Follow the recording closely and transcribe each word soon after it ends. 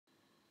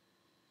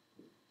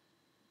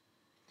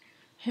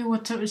Hey,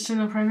 what's up? It's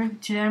Prime.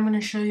 Today I'm going to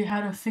show you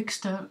how to fix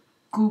the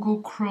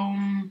Google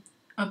Chrome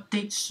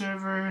update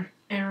server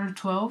error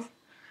 12.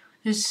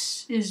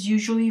 This is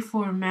usually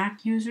for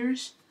Mac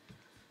users.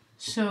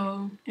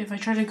 So if I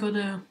try to go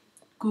to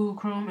Google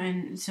Chrome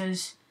and it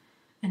says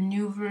a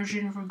new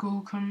version for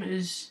Google Chrome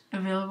is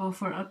available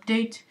for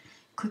update,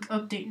 click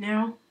update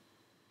now,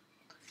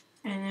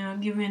 and then I'll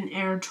give it an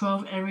error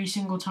 12 every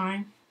single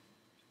time.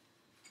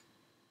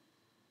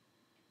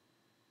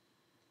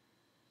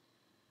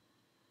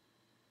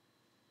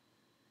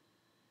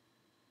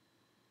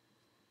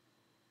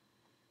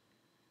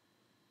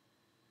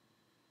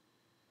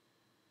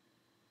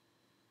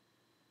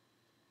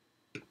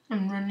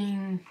 I'm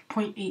running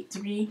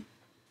 0.83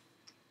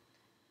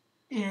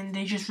 and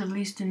they just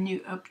released a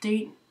new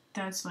update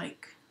that's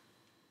like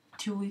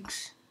 2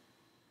 weeks.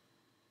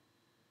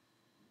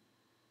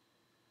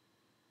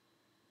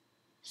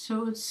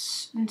 So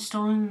it's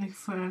installing like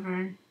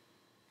forever.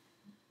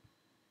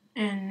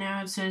 And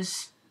now it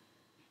says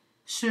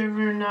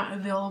server not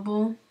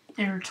available,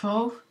 error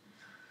 12.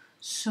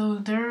 So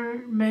there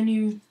are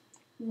many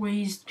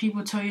ways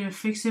people tell you to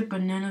fix it,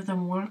 but none of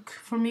them work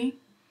for me.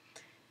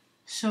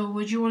 So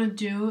what you want to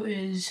do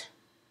is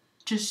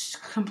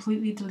just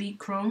completely delete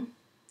Chrome.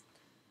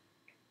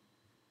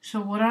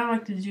 So what I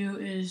like to do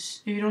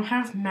is, if you don't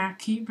have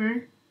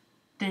Mackeeper,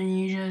 then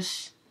you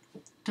just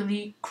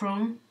delete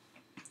Chrome.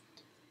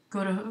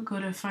 Go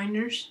to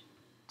Finders.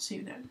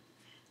 Save that.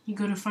 You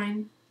go to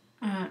Find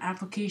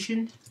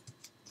Application,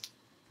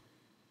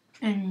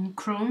 and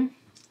Chrome.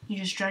 You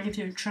just drag it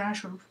to the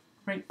trash or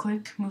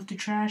right-click, move to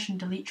trash, and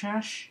delete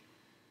trash.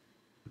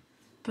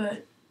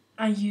 But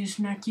I use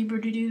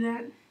Mackeeper to do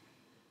that.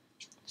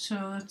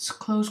 So let's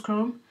close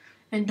Chrome,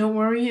 and don't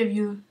worry if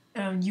you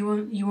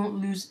won't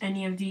lose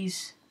any of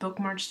these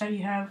bookmarks that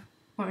you have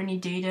or any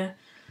data.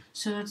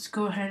 So let's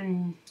go ahead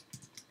and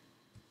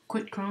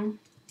quit Chrome.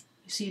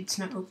 You see it's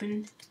not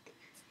open.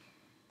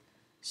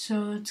 So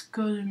let's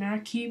go to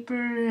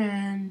Mackeeper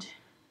and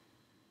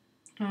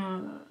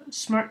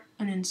Smart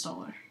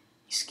Uninstaller.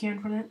 You scan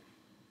for that.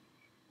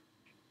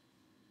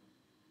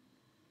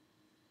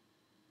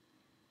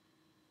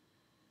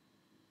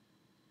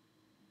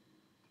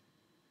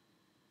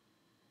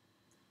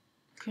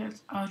 Okay,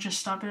 I'll just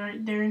stop it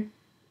right there.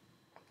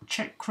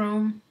 Check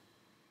Chrome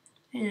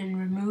and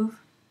remove.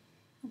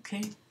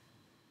 Okay.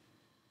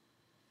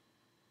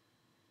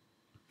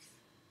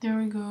 There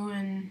we go,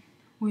 and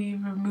we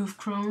remove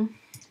Chrome.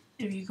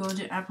 If you go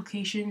to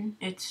application,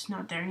 it's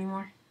not there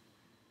anymore.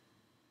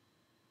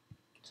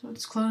 So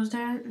let's close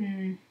that,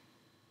 and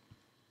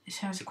it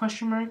has a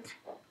question mark.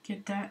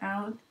 Get that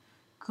out.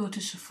 Go to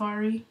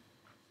Safari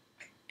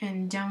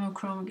and download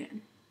Chrome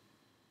again.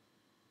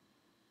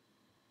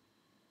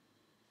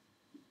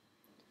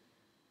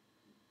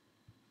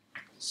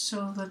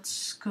 So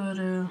let's go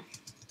to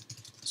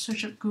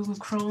search up Google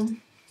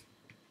Chrome.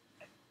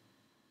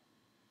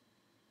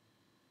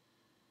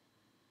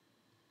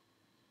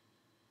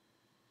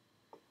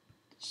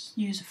 Just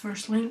use the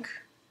first link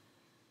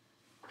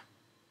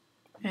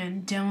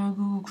and download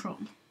Google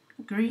Chrome.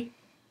 Agree?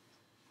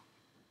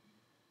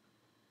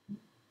 It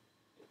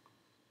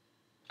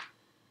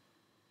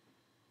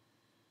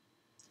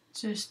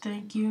says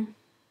thank you.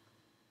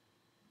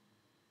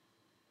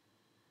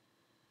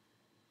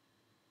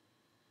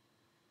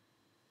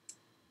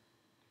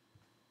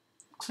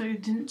 Looks like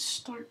it didn't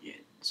start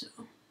yet, so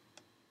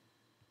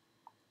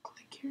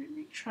click here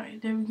and retry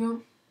it. There we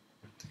go.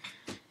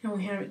 And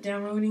we have it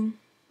downloading.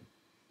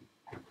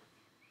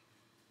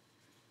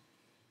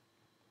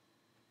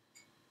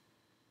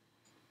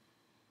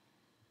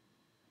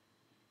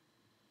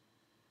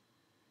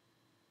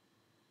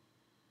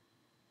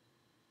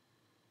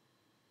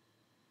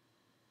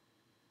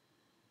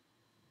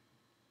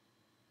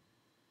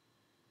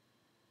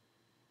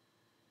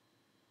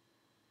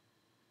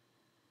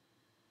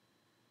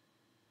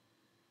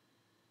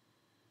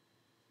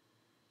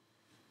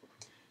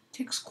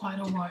 Takes quite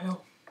a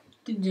while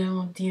to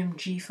download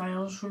DMG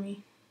files for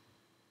me.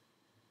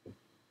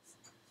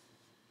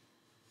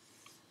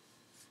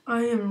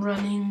 I am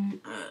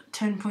running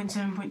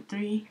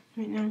 10.7.3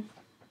 right now.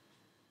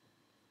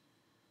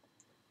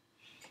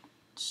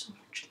 So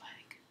much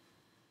lag.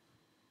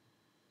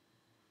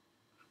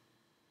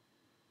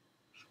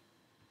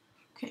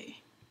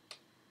 Okay,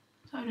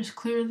 so I just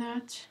clear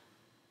that.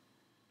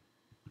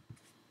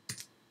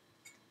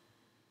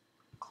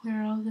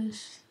 Clear all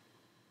this.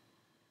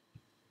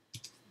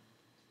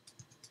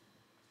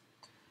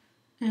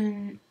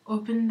 And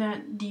open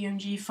that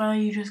DMG file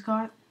you just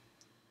got.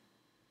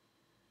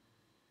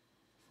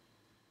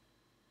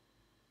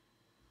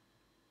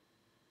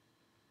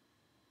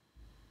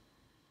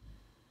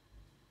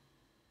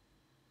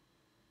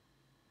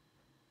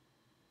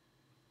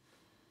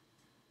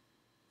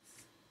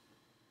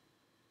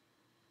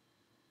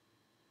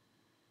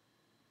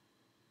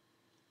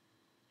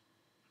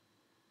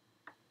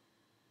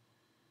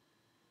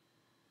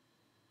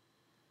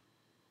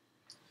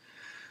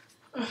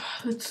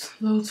 It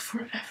loads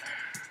forever.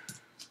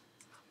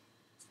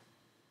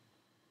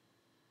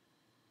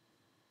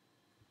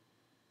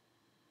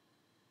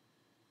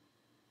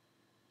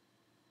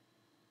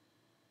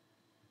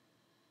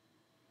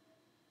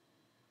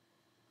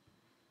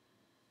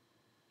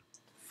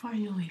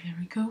 Finally, there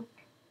we go.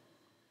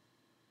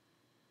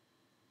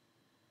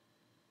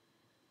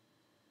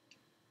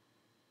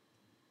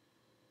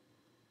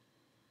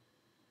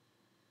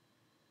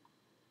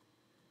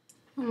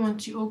 And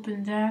once you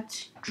open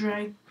that,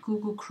 drag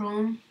Google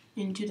Chrome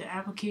into the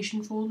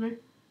application folder.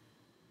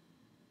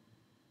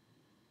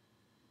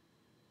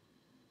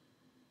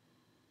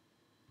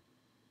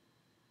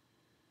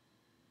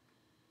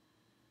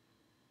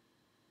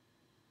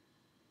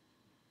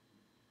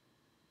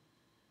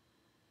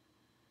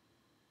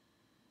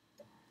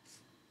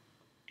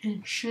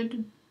 And it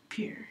should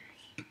appear.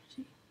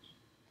 See?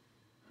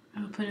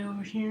 I'll put it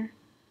over here.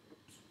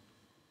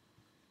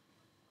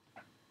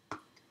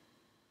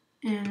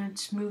 And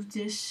let's move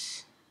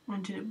this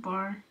onto the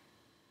bar.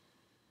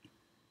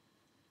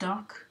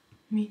 Dock,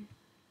 I mean.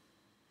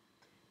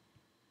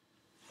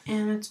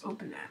 And let's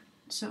open that.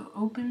 So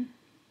open.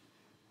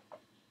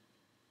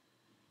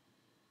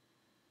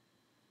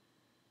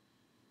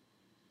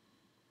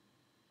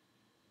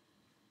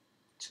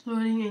 It's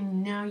loading,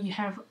 and now you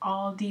have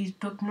all these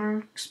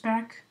bookmarks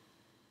back.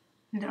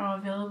 And they're all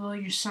available.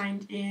 You're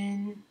signed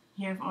in.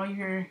 You have all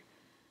your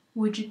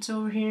widgets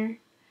over here.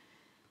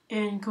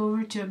 And go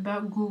over to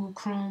About Google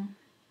Chrome.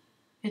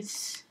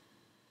 It's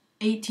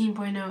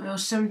 18.0. It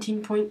was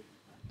 17 point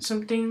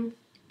something,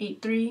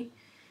 8.3.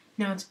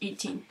 Now it's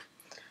 18.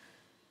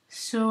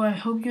 So I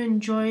hope you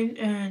enjoyed,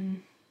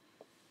 and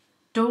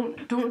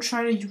don't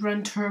try to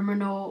run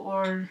terminal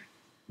or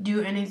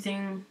do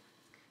anything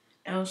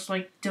else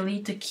like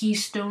delete the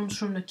keystones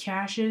from the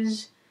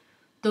caches.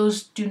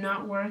 Those do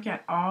not work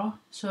at all.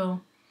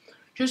 So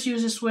just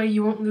use this way.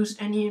 You won't lose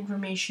any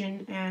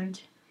information,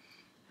 and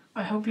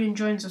I hope you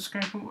enjoy and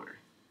subscribe for more.